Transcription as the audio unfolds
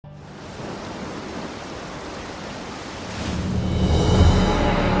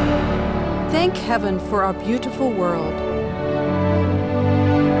thank heaven for our beautiful world,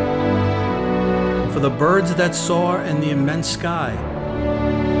 for the birds that soar in the immense sky,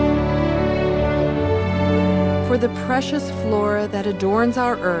 for the precious flora that adorns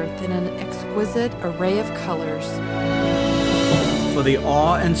our earth in an exquisite array of colors, for the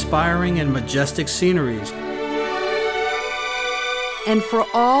awe-inspiring and majestic sceneries, and for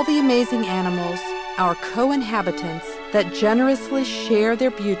all the amazing animals, our co-inhabitants, that generously share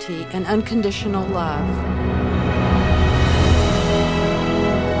their beauty and unconditional love.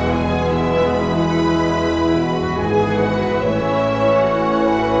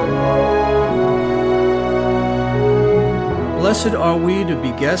 Blessed are we to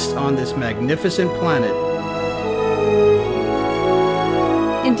be guests on this magnificent planet.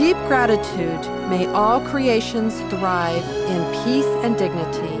 In deep gratitude, may all creations thrive in peace and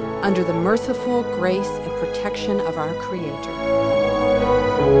dignity under the merciful grace and protection of our Creator.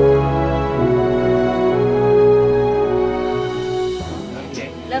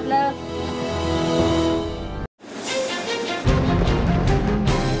 Okay. Love, love.